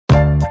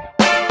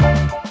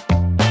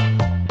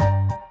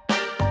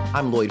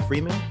I'm Lloyd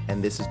Freeman,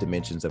 and this is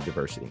Dimensions of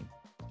Diversity.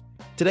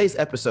 Today's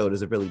episode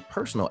is a really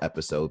personal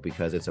episode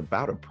because it's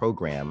about a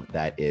program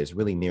that is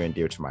really near and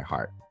dear to my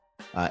heart.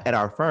 At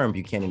our firm,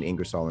 Buchanan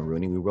Ingersoll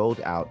Rooney, we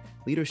rolled out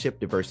leadership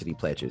diversity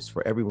pledges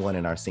for everyone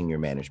in our senior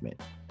management.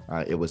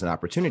 It was an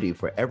opportunity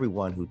for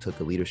everyone who took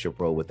a leadership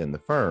role within the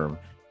firm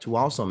to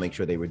also make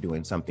sure they were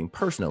doing something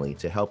personally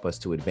to help us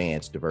to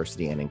advance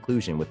diversity and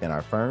inclusion within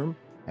our firm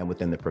and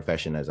within the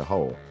profession as a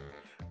whole.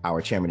 Our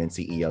chairman and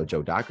CEO,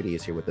 Joe Dougherty,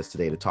 is here with us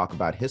today to talk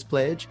about his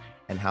pledge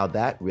and how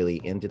that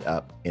really ended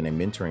up in a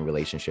mentoring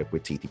relationship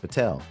with Tithi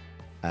Patel,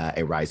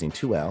 a rising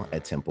 2L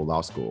at Temple Law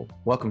School.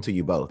 Welcome to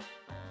you both.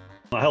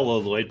 Well, hello,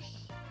 Lloyd.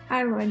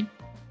 Hi, Lloyd.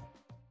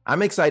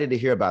 I'm excited to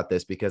hear about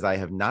this because I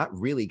have not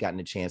really gotten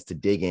a chance to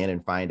dig in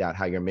and find out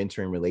how your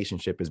mentoring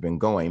relationship has been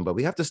going, but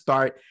we have to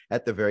start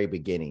at the very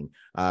beginning.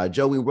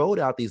 Joe, we rolled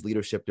out these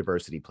leadership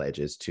diversity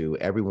pledges to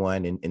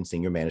everyone in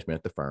senior management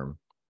at the firm.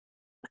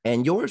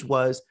 And yours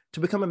was to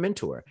become a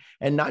mentor,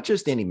 and not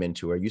just any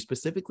mentor. You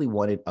specifically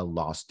wanted a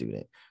law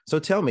student. So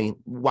tell me,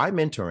 why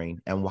mentoring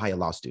and why a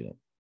law student?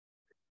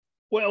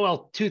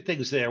 Well, two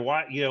things there.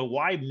 Why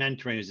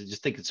mentoring is I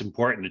just think it's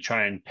important to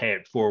try and pay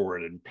it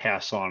forward and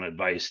pass on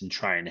advice and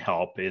try and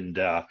help. And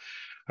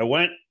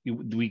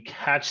we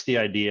catch the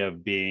idea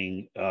of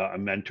being a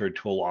mentor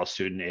to a law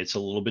student. It's a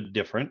little bit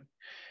different.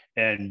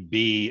 And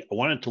B, I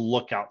wanted to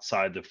look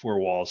outside the four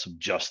walls of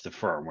just the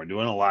firm. We're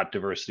doing a lot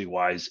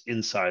diversity-wise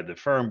inside the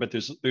firm, but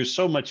there's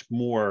so much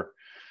more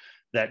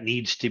that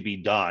needs to be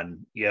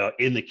done,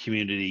 in the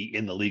community,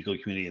 in the legal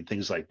community, and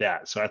things like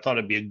that. So I thought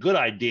it'd be a good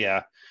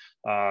idea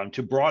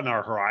to broaden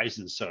our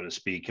horizons, so to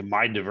speak, in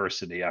my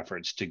diversity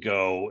efforts to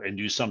go and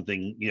do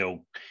something,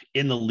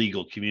 in the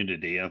legal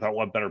community. And I thought,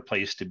 what better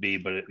place to be,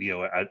 but at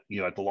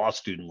the law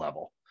student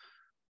level.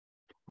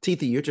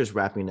 Tithi, you're just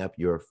wrapping up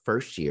your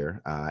first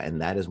year,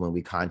 and that is when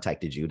we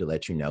contacted you to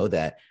let you know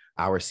that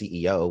our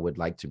CEO would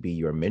like to be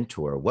your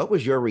mentor. What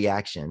was your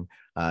reaction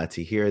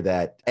to hear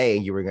that, A,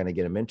 you were going to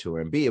get a mentor,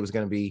 and B, it was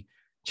going to be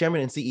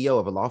chairman and CEO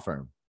of a law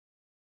firm?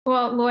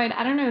 Well, Lloyd,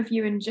 I don't know if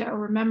you and Joe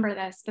remember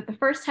this, but the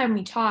first time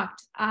we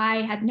talked,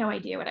 I had no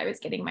idea what I was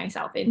getting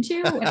myself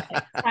into when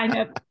I signed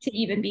up to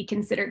even be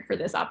considered for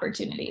this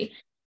opportunity.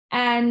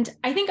 And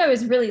I think I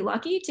was really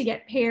lucky to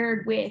get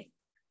paired with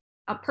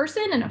a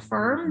person and a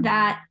firm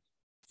that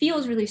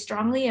feels really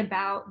strongly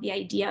about the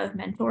idea of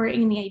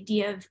mentoring and the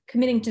idea of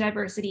committing to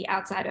diversity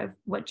outside of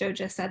what Joe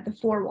just said, the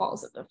four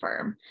walls of the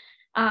firm.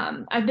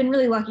 I've been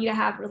really lucky to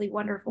have really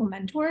wonderful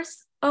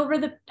mentors over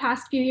the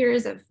past few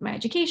years of my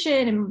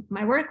education and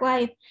my work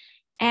life.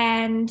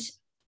 And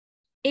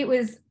it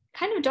was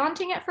kind of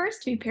daunting at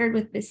first to be paired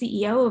with the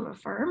CEO of a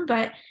firm,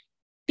 but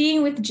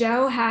being with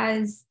Joe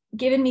has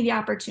given me the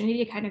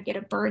opportunity to kind of get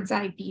a bird's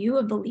eye view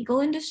of the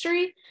legal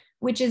industry,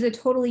 which is a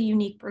totally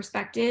unique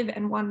perspective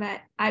and one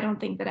that I don't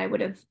think that I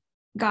would have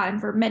gotten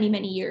for many,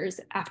 many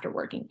years after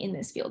working in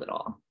this field at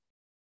all.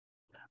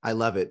 I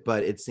love it,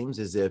 but it seems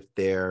as if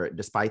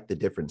despite the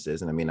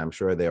differences, and I mean, I'm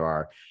sure there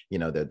are,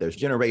 there's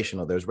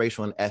generational, there's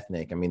racial and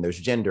ethnic, there's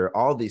gender,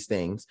 all these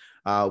things,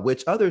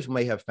 which others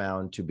may have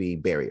found to be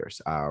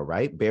barriers,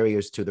 right?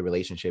 Barriers to the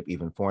relationship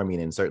even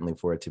forming and certainly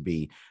for it to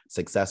be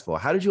successful.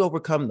 How did you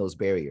overcome those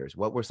barriers?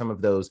 What were some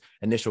of those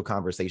initial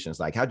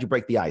conversations like? How'd you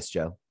break the ice,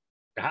 Joe?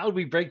 How did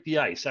we break the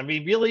ice?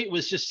 Really, it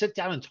was just sit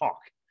down and talk.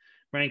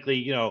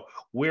 Frankly,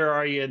 where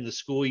are you in the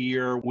school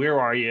year? Where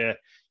are you?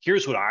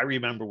 Here's what I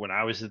remember when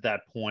I was at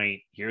that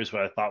point. Here's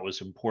what I thought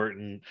was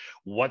important.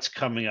 What's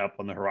coming up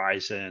on the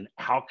horizon?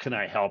 How can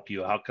I help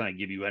you? How can I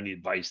give you any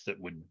advice that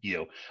would,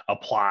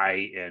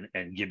 apply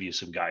and give you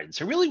some guidance?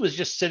 It really was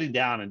just sitting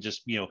down and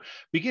just,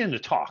 beginning to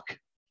talk.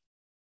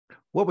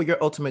 What were your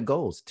ultimate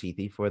goals,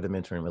 Tithi, for the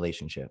mentoring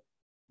relationship?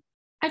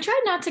 I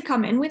tried not to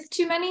come in with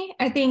too many.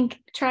 I think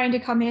trying to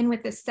come in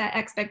with a set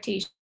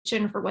expectation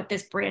for what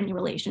this brand new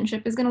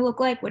relationship is going to look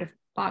like would have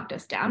bogged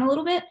us down a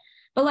little bit.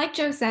 But like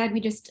Joe said, we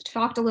just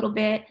talked a little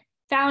bit,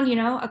 found,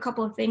 a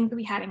couple of things that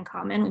we had in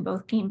common. We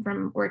both came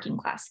from working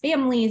class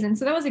families. And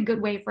so that was a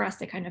good way for us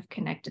to kind of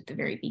connect at the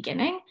very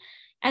beginning.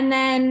 And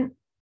then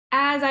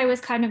as I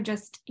was kind of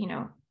just,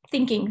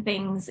 thinking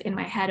things in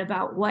my head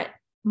about what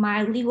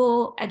my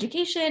legal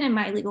education and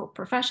my legal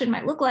profession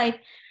might look like,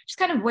 just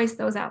kind of voiced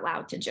those out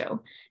loud to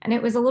Joe. And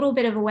it was a little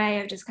bit of a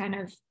way of just kind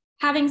of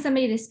having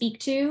somebody to speak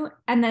to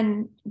and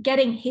then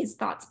getting his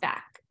thoughts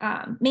back,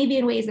 maybe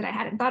in ways that I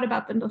hadn't thought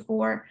about them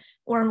before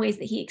or in ways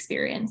that he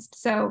experienced.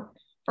 So,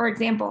 for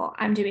example,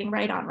 I'm doing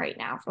Write-On right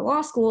now for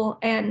law school,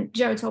 and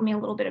Joe told me a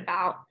little bit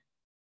about,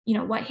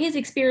 what his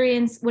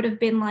experience would have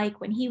been like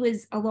when he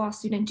was a law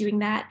student doing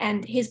that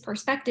and his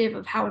perspective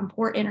of how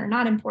important or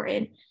not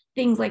important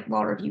things like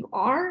law review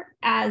are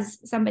as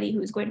somebody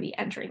who's going to be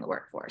entering the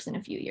workforce in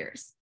a few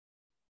years.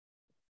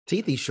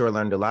 Tithi sure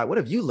learned a lot. What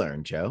have you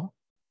learned, Joe?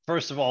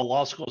 First of all,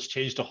 law school's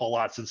changed a whole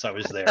lot since I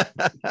was there.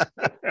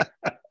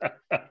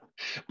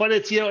 But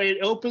it's, it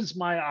opens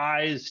my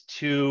eyes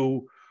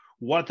to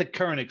what the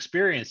current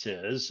experience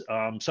is,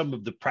 some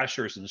of the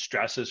pressures and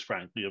stresses,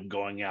 frankly, of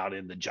going out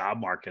in the job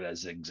market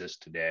as it exists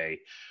today,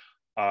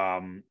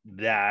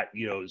 that,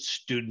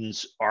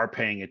 students are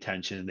paying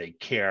attention, they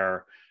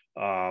care,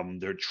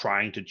 they're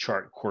trying to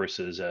chart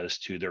courses as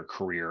to their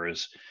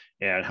careers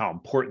and how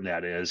important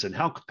that is and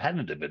how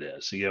competitive it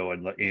is, so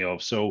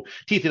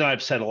Tithi and I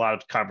have had a lot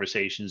of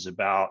conversations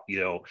about,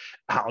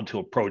 how to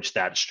approach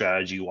that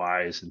strategy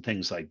wise and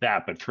things like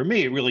that. But for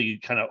me, it really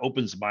kind of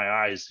opens my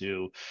eyes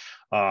to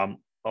a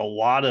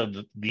lot of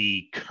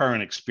the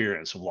current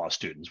experience of law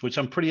students, which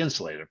I'm pretty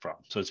insulated from.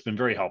 So it's been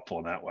very helpful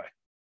in that way.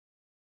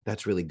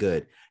 That's really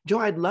good. Joe,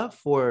 I'd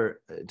love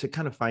to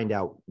kind of find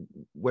out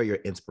where your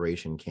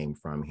inspiration came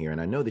from here. And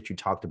I know that you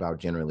talked about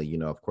generally,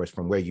 of course,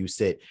 from where you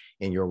sit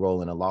in your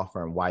role in a law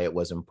firm, why it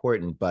was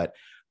important. But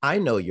I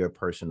know your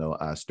personal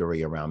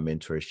story around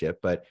mentorship,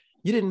 but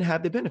you didn't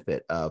have the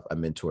benefit of a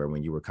mentor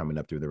when you were coming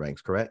up through the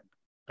ranks, correct?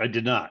 I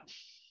did not.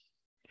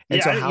 And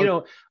yeah,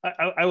 so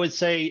how, I would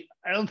say,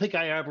 I don't think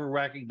I ever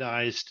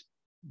recognized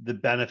the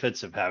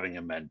benefits of having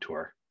a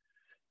mentor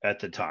at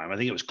the time. I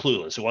think it was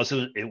clueless.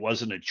 It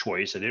wasn't a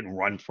choice. I didn't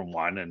run from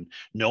one, and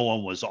no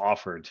one was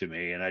offered to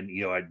me. And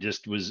I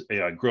just was,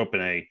 I grew up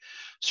in a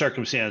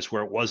circumstance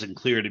where it wasn't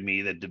clear to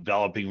me that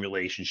developing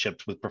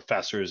relationships with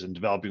professors and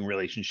developing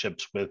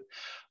relationships with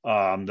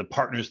the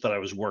partners that I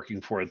was working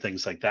for and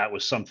things like that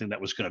was something that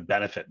was going to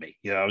benefit me.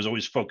 I was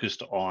always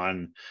focused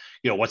on,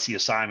 what's the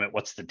assignment,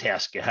 what's the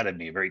task ahead of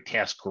me, very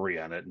task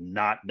oriented, and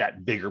not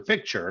that bigger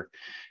picture.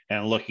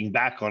 And looking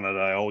back on it,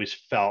 I always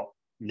felt,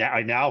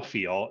 I now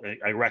feel,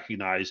 I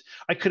recognize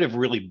I could have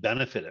really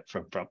benefited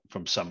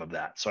from some of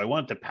that. So I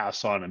wanted to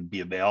pass on and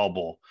be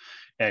available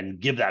and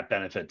give that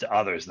benefit to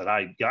others that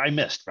I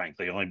missed,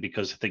 frankly, only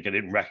because I think I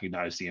didn't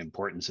recognize the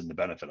importance and the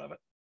benefit of it.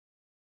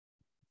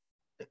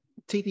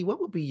 Tithi, what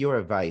would be your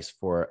advice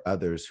for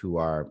others who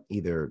are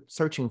either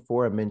searching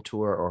for a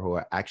mentor or who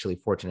are actually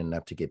fortunate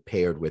enough to get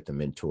paired with a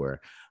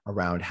mentor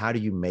around how do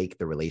you make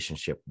the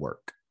relationship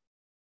work?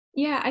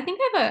 Yeah, I think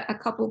I have a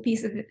couple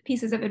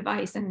pieces of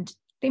advice, and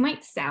they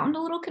might sound a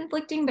little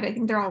conflicting, but I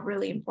think they're all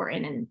really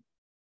important in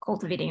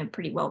cultivating a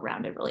pretty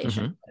well-rounded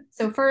relationship. Mm-hmm.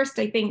 So first,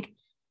 I think,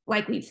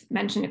 like we've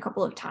mentioned a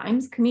couple of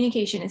times,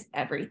 communication is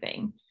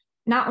everything.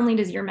 Not only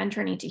does your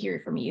mentor need to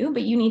hear from you,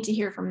 but you need to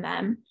hear from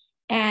them.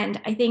 And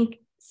I think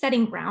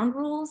setting ground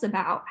rules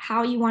about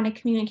how you want to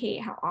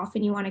communicate, how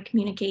often you want to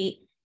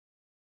communicate,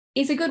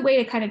 is a good way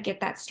to kind of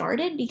get that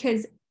started,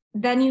 because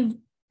then you've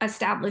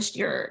established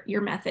your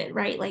method,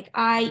 right? Like,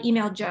 I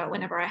email Joe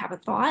whenever I have a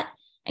thought,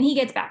 and he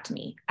gets back to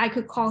me. I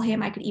could call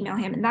him, I could email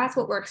him, and that's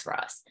what works for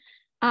us.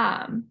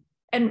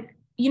 And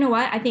you know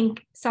what? I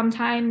think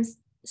sometimes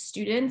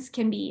students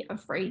can be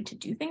afraid to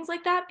do things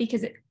like that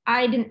because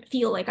I didn't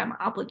feel like I'm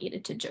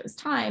obligated to Joe's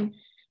time,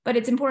 but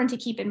it's important to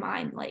keep in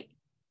mind, like,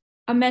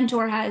 a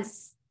mentor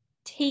has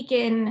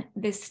taken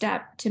this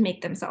step to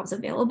make themselves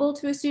available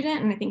to a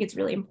student. And I think it's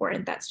really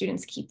important that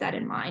students keep that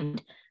in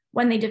mind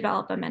when they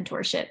develop a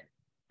mentorship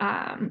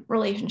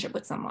relationship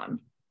with someone.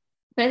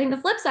 But I think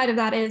the flip side of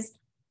that is,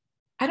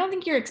 I don't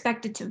think you're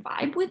expected to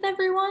vibe with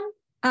everyone.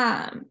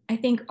 I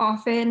think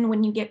often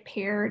when you get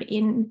paired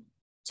into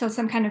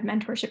some kind of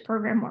mentorship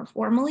program more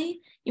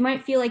formally, you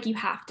might feel like you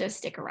have to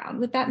stick around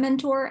with that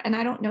mentor. And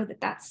I don't know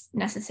that that's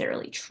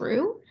necessarily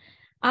true.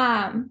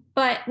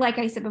 But like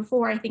I said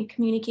before, I think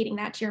communicating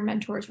that to your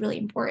mentor is really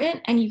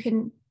important, and you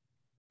can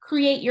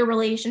create your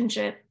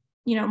relationship,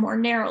 more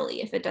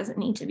narrowly if it doesn't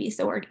need to be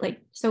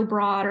so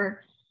broad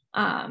or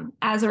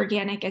as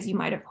organic as you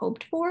might have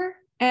hoped for.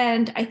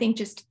 And I think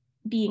just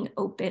being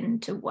open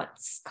to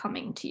what's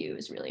coming to you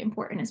is really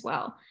important as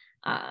well.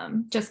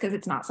 Just because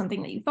it's not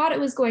something that you thought it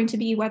was going to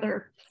be,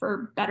 whether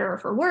for better or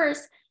for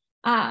worse,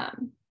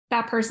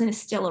 that person is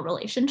still a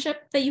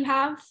relationship that you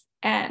have.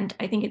 And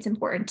I think it's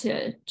important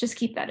to just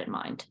keep that in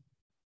mind.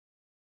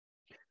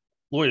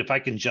 Lloyd, if I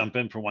can jump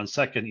in for 1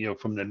 second,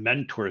 from the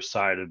mentor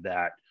side of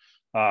that,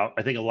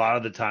 I think a lot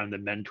of the time the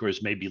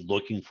mentors may be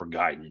looking for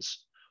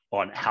guidance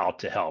on how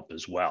to help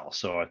as well.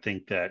 So I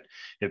think that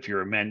if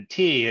you're a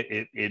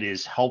mentee, it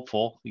is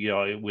helpful,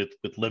 with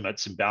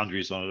limits and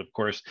boundaries on it, of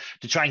course,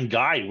 to try and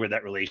guide where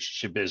that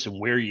relationship is and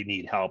where you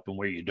need help and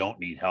where you don't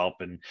need help,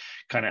 and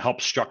kind of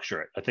help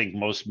structure it. I think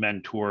most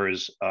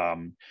mentors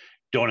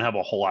don't have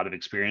a whole lot of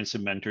experience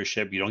in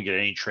mentorship. You don't get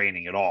any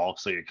training at all.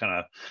 So you're kind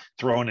of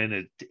thrown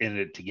in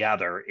it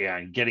together,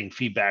 and getting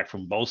feedback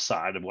from both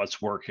sides of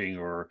what's working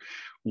or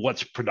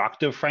what's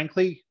productive,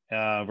 frankly,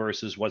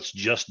 versus what's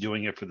just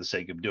doing it for the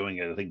sake of doing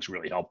it, I think is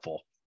really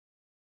helpful.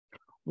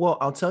 Well,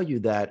 I'll tell you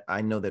that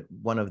I know that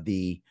one of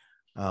the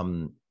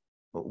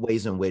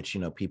ways in which,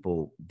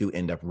 people do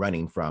end up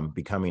running from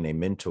becoming a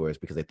mentor is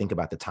because they think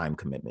about the time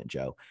commitment,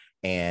 Joe.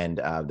 And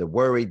they're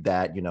worried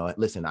that,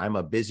 listen, I'm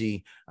a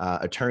busy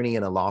attorney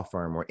in a law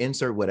firm, or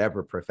insert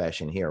whatever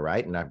profession here,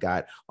 right? And I've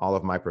got all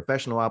of my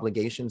professional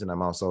obligations, and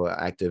I'm also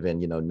active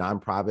in,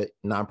 nonprofit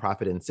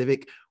and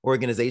civic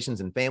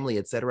organizations and family,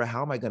 et cetera.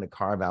 How am I going to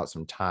carve out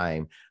some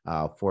time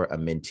for a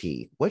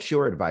mentee? What's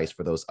your advice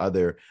for those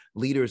other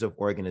leaders of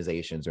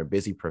organizations or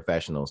busy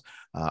professionals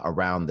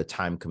around the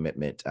time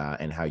commitment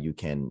and how you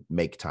can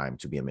make time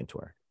to be a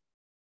mentor?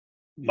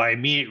 My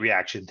immediate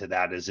reaction to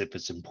that is, if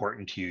it's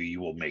important to you, you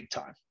will make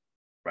time.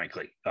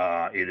 frankly.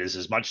 It is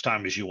as much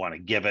time as you want to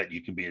give it.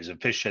 You can be as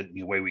efficient.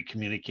 The way we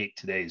communicate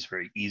today is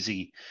very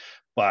easy.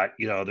 But,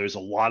 there's a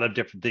lot of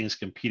different things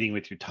competing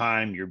with your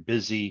time. You're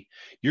busy.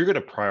 You're going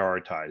to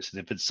prioritize.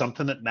 And if it's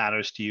something that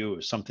matters to you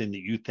or something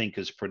that you think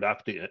is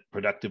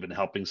productive in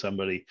helping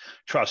somebody,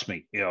 trust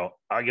me,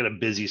 I get a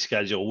busy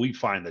schedule. We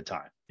find the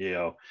time.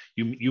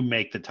 You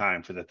make the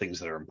time for the things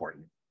that are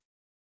important.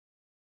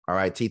 All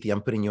right, Tithi,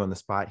 I'm putting you on the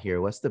spot here.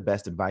 What's the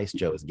best advice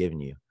Joe has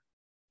given you?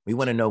 We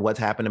want to know what's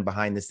happening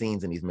behind the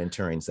scenes in these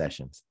mentoring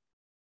sessions.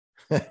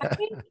 I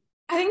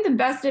think the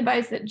best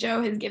advice that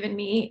Joe has given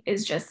me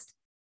is just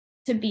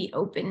to be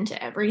open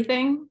to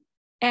everything.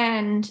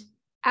 And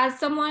as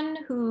someone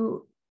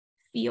who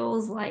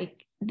feels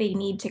like they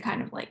need to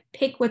kind of like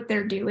pick what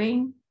they're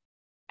doing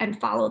and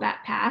follow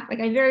that path, like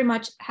I very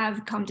much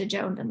have come to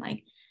Joe and been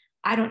like,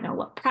 I don't know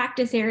what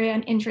practice area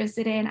I'm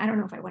interested in. I don't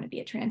know if I want to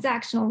be a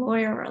transactional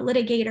lawyer or a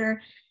litigator.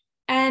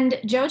 And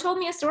Joe told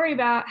me a story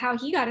about how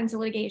he got into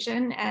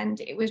litigation, and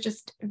it was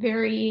just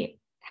very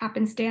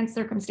happenstance,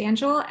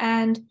 circumstantial.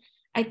 And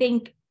I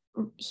think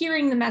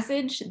hearing the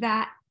message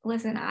that,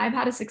 listen, I've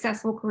had a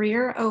successful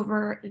career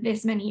over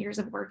this many years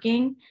of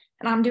working,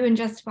 and I'm doing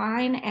just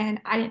fine,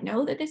 and I didn't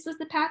know that this was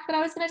the path that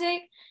I was going to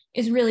take,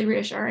 is really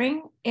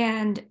reassuring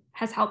and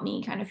has helped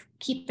me kind of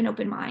keep an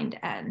open mind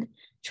and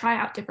try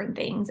out different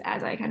things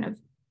as I kind of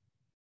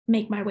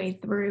make my way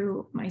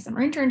through my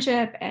summer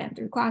internship and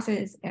through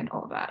classes and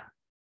all of that.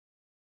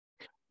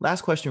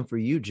 Last question for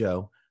you,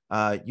 Joe.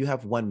 You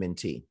have one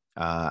mentee.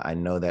 I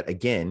know that,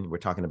 again, we're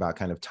talking about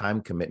kind of time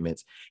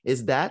commitments.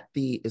 Is that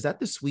the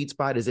sweet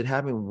spot? Is it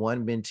having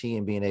one mentee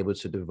and being able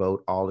to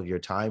devote all of your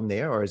time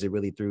there? Or is it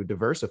really through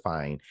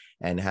diversifying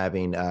and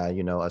having,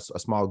 a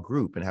small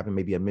group and having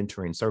maybe a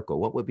mentoring circle?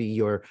 What would be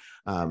your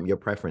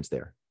preference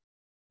there?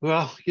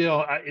 Well,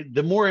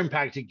 the more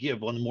impact you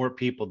give on more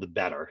people, the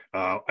better.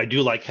 I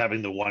do like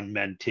having the one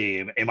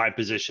mentee. In my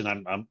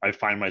position, I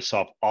find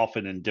myself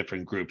often in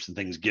different groups and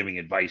things, giving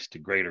advice to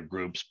greater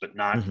groups, but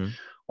not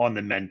on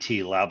the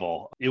mentee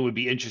level. It would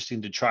be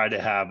interesting to try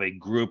to have a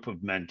group of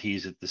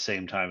mentees at the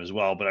same time as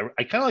well. But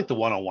I kind of like the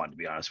one-on-one, to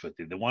be honest with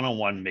you. The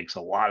one-on-one makes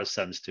a lot of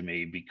sense to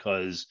me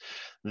because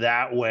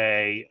that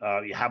way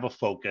you have a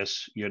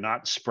focus. You're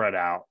not spread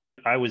out.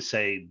 I would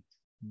say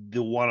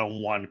the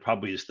one-on-one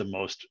probably is the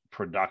most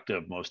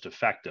productive, most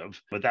effective.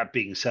 But that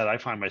being said, I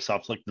find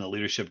myself looking at the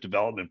leadership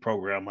development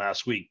program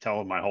last week,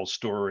 telling my whole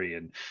story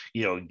and,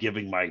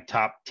 giving my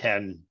top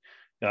 10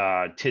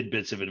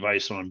 tidbits of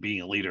advice on being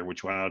a leader,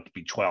 which went out to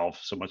be 12.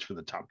 So much for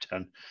the top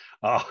 10.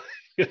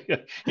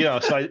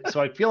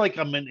 So I feel like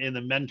I'm in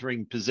a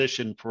mentoring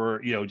position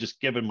for, just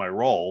giving my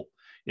role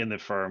in the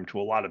firm to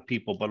a lot of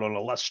people, but on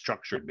a less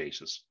structured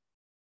basis.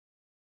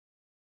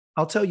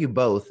 I'll tell you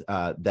both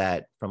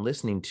that from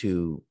listening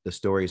to the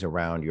stories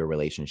around your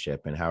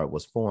relationship and how it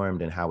was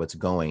formed and how it's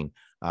going,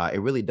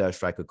 it really does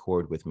strike a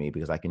chord with me,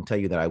 because I can tell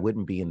you that I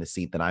wouldn't be in the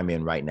seat that I'm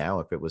in right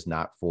now if it was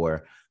not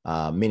for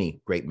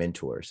many great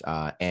mentors.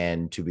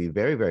 And to be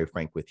very, very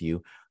frank with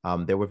you,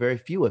 there were very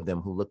few of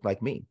them who looked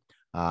like me.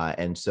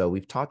 And so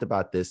we've talked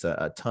about this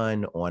a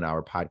ton on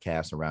our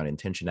podcast around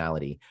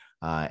intentionality.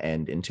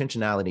 And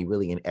intentionality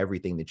really in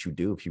everything that you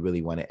do, if you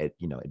really want to,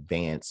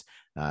 advance,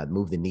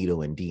 move the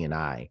needle in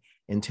D&I.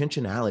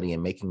 Intentionality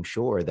and making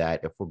sure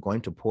that if we're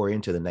going to pour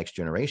into the next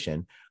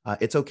generation,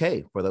 it's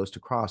okay for those to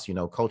cross,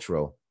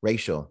 cultural,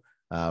 racial,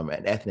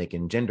 and ethnic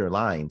and gender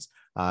lines,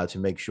 to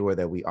make sure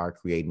that we are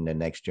creating the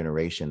next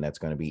generation that's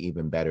going to be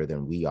even better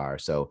than we are.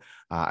 So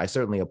I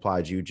certainly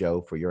applaud you,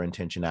 Joe, for your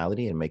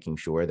intentionality and making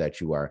sure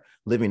that you are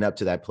living up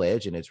to that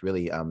pledge. And it's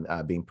really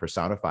being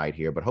personified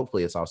here, but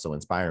hopefully it's also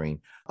inspiring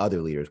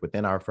other leaders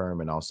within our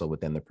firm and also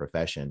within the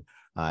profession.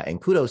 And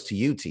kudos to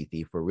you,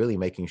 Tithi, for really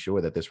making sure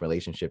that this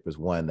relationship is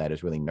one that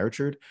is really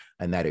nurtured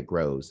and that it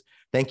grows.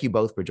 Thank you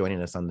both for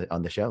joining us on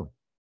the show.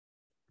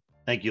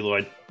 Thank you,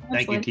 Lloyd.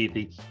 Thank you,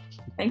 Tithi.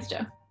 Thanks,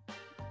 Joe.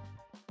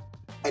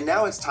 And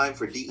now it's time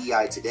for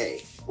DEI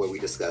Today, where we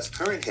discuss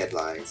current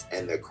headlines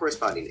and their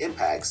corresponding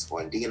impacts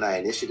on D&I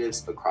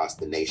initiatives across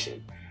the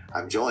nation.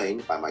 I'm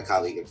joined by my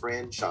colleague and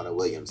friend, Shauna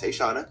Williams. Hey,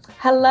 Shauna.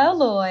 Hello,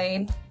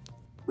 Lloyd.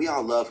 We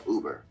all love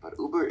Uber, but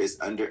Uber is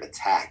under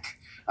attack.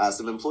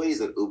 Some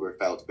employees at Uber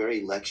felt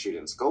very lectured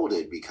and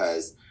scolded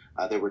because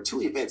there were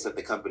two events that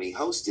the company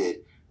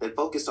hosted that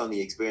focused on the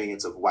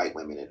experience of white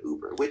women at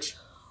Uber, which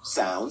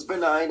sounds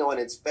benign on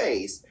its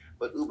face,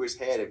 but Uber's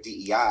head of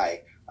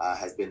DEI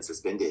has been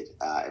suspended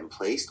and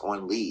placed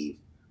on leave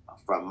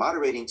from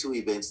moderating two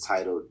events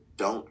titled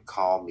Don't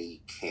Call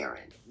Me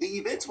Karen. The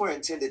events were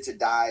intended to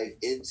dive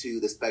into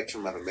the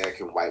spectrum of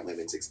American white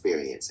women's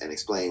experience and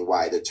explain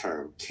why the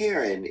term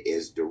Karen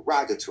is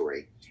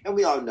derogatory. And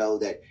we all know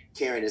that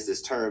Karen is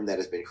this term that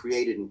has been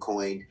created and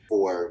coined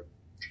for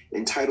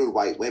entitled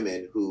white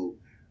women who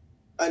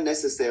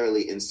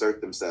unnecessarily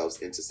insert themselves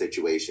into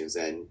situations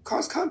and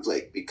cause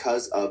conflict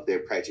because of their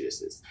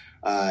prejudices.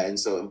 And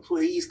so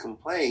employees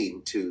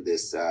complain to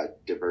this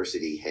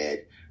diversity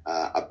head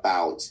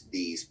about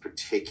these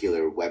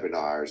particular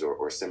webinars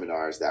or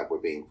seminars that were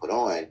being put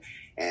on.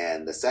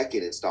 And the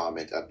second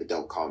installment of the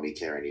Don't Call Me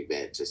Karen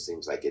event just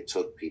seems like it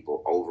took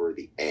people over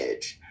the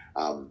edge.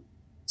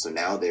 So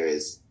now there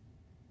is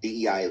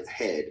DEI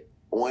head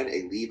on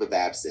a leave of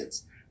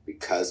absence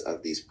because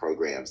of these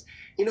programs.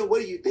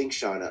 What do you think,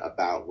 Shauna,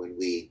 about when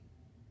we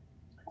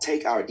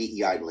take our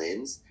DEI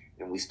lens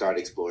and we start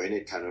exploring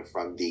it kind of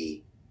from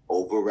the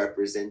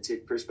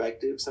overrepresented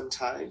perspective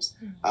sometimes?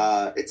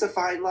 It's a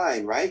fine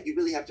line, right? You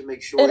really have to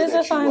make sure it is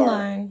a fine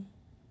line.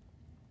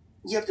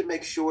 You have to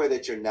make sure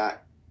that you're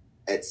not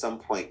at some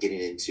point getting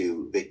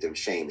into victim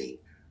shaming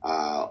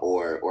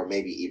or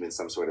maybe even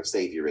some sort of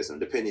saviorism,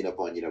 depending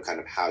upon, kind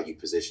of how you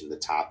position the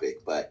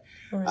topic. But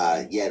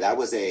that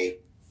was a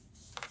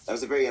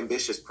very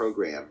ambitious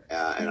program.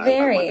 And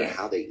I wonder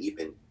how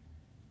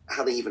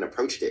they even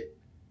approached it.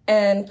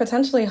 And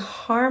potentially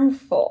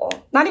harmful,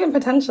 not even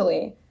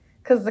potentially,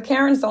 because the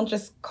Karens don't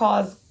just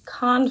cause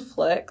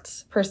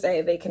conflict per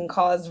se. They can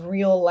cause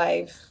real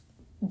life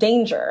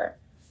danger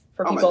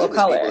for people of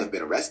color. People have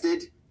been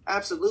arrested.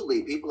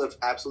 Absolutely. People have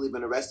absolutely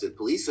been arrested.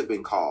 Police have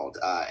been called.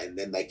 And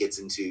then that gets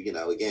into,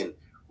 again,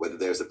 whether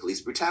there's a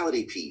police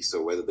brutality piece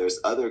or whether there's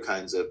other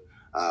kinds of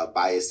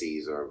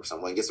biases or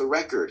someone gets a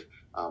record,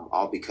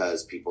 all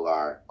because people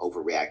are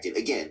overreacting.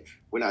 Again,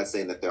 we're not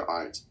saying that there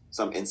aren't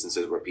some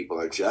instances where people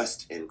are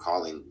just in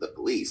calling the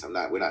police.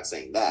 We're not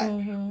saying that.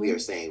 Mm-hmm. We are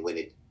saying when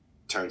it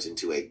turns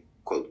into a,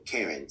 quote,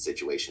 Karen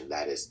situation,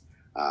 that is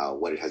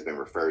what it has been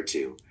referred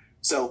to.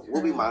 So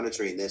we'll be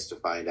monitoring this to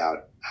find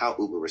out how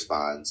Uber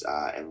responds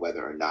and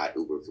whether or not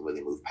Uber can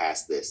really move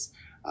past this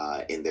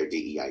in their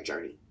DEI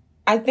journey.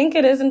 I think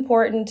it is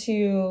important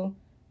to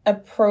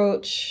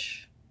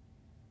approach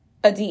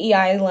a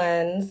DEI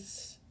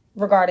lens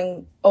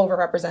regarding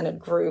overrepresented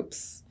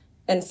groups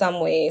in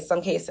some ways,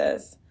 some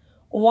cases.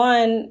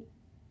 One,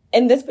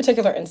 in this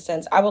particular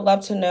instance, I would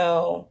love to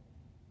know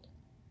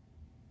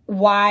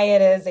why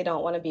it is they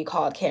don't want to be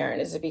called Karen.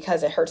 Is it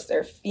because it hurts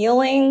their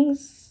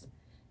feelings?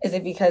 Is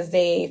it because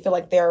they feel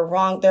like they're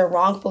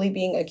wrongfully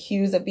being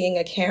accused of being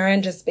a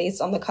Karen just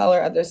based on the color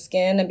of their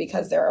skin and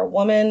because they're a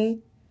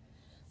woman?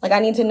 Like, I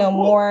need to know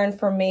more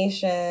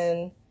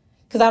information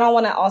because I don't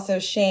want to also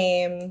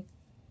shame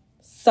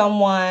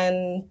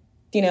someone,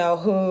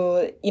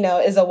 who,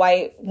 is a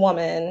white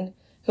woman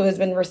who has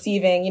been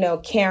receiving,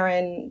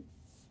 Karen,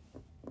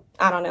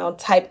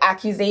 type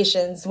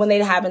accusations when they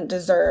haven't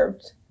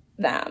deserved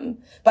them.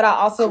 But I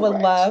also would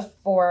love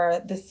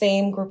for the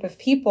same group of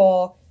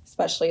people,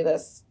 especially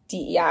this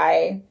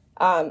DEI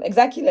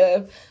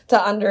executive,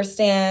 to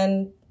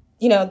understand,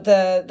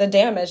 the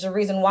damage, the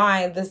reason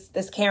why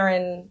this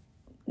Karen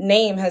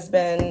name has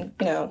been,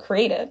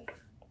 created.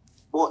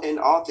 Well, in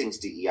all things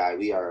DEI,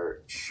 we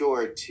are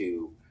sure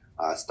to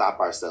stop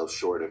ourselves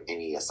short of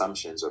any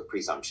assumptions or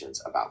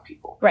presumptions about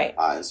people. Right.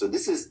 And so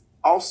this is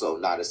also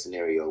not a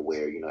scenario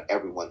where,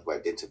 everyone who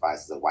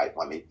identifies as a white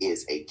woman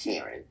is a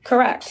Karen.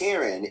 Correct. A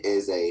Karen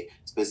is a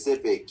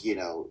specific,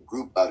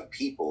 group of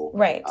people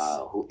right.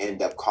 Who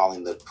end up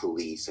calling the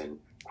police and,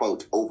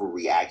 quote,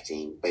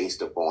 overreacting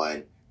based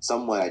upon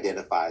someone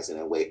identifies in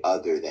a way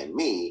other than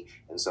me.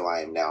 And so I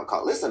am now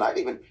called. Listen, I've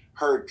even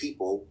heard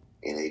people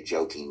in a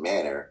joking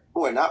manner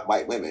who are not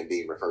white women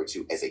being referred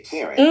to as a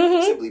Karen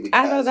simply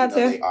because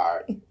they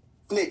are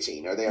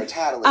snitching or they are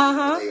tattling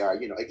or they are,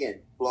 again,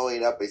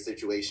 blowing up a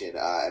situation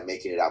and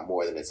making it out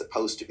more than it's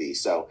supposed to be.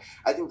 So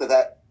I think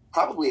that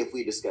probably if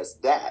we discuss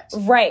that.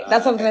 Right.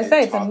 That's what I was going to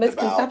say. It's a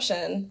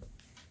misconception.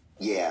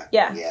 Yeah.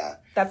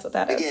 That's what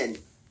that is. Again,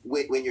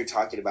 when you're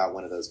talking about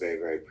one of those very,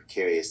 very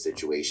precarious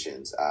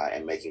situations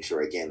and making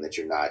sure, again, that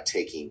you're not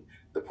taking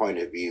the point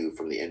of view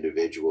from the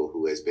individual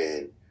who has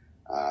been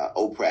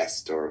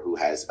oppressed or who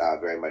has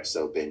very much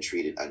so been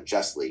treated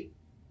unjustly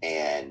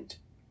and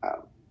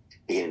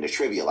beginning to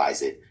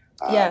trivialize it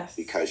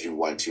because you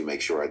want to make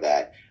sure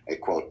that a,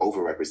 quote,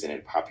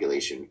 overrepresented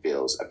population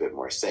feels a bit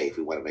more safe.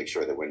 We want to make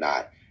sure that we're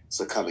not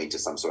succumbing to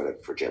some sort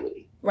of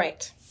fragility.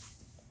 Right.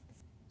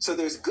 So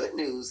there's good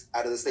news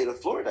out of the state of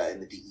Florida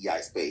in the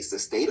DEI space. The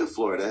state of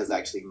Florida has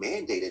actually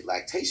mandated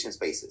lactation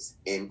spaces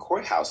in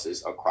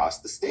courthouses across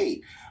the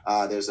state.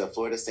 There's a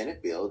Florida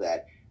Senate bill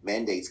that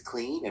mandates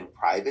clean and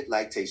private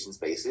lactation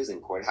spaces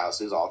in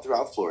courthouses all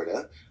throughout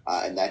Florida,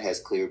 and that has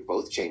cleared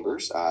both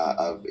chambers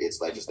of its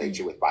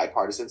legislature with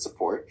bipartisan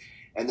support.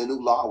 And the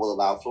new law will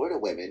allow Florida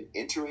women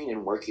entering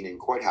and working in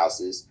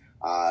courthouses,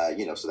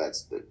 so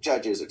that's the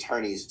judges,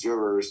 attorneys,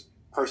 jurors,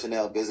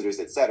 personnel, visitors,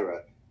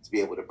 etc., to be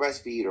able to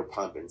breastfeed or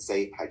pump in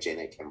safe,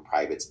 hygienic, and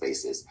private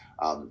spaces.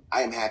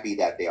 I am happy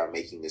that they are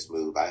making this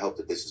move. I hope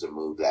that this is a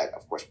move that,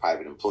 of course,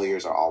 private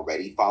employers are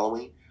already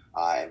following.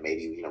 And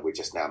maybe, we're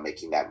just now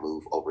making that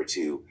move over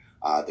to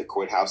the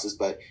courthouses.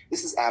 But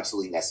this is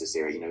absolutely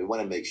necessary. We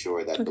want to make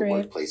sure that the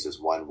workplace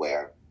is one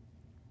where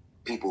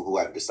people who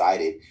have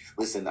decided,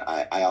 listen,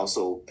 I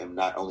also am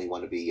not only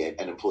want to be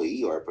an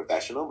employee or a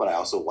professional, but I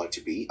also want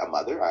to be a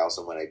mother. I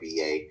also want to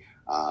be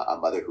a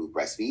mother who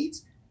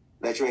breastfeeds,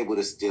 that you're able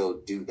to still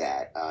do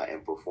that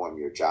and perform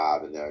your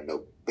job. And there are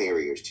no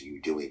barriers to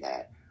you doing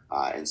that.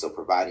 And so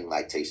providing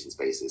lactation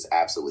spaces,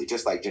 absolutely,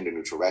 just like gender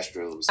neutral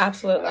restrooms,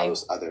 absolutely, and all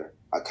those other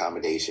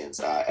accommodations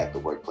at the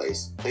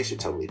workplace, they should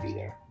totally be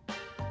there.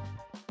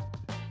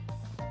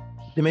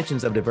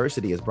 Dimensions of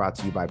Diversity is brought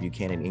to you by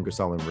Buchanan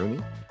Ingersoll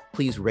Rooney.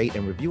 Please rate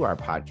and review our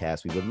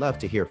podcast. We would love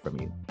to hear from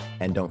you.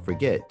 And don't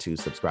forget to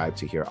subscribe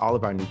to hear all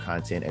of our new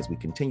content as we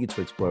continue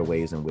to explore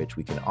ways in which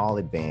we can all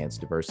advance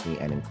diversity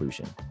and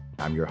inclusion.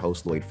 I'm your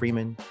host, Lloyd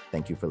Freeman.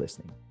 Thank you for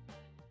listening.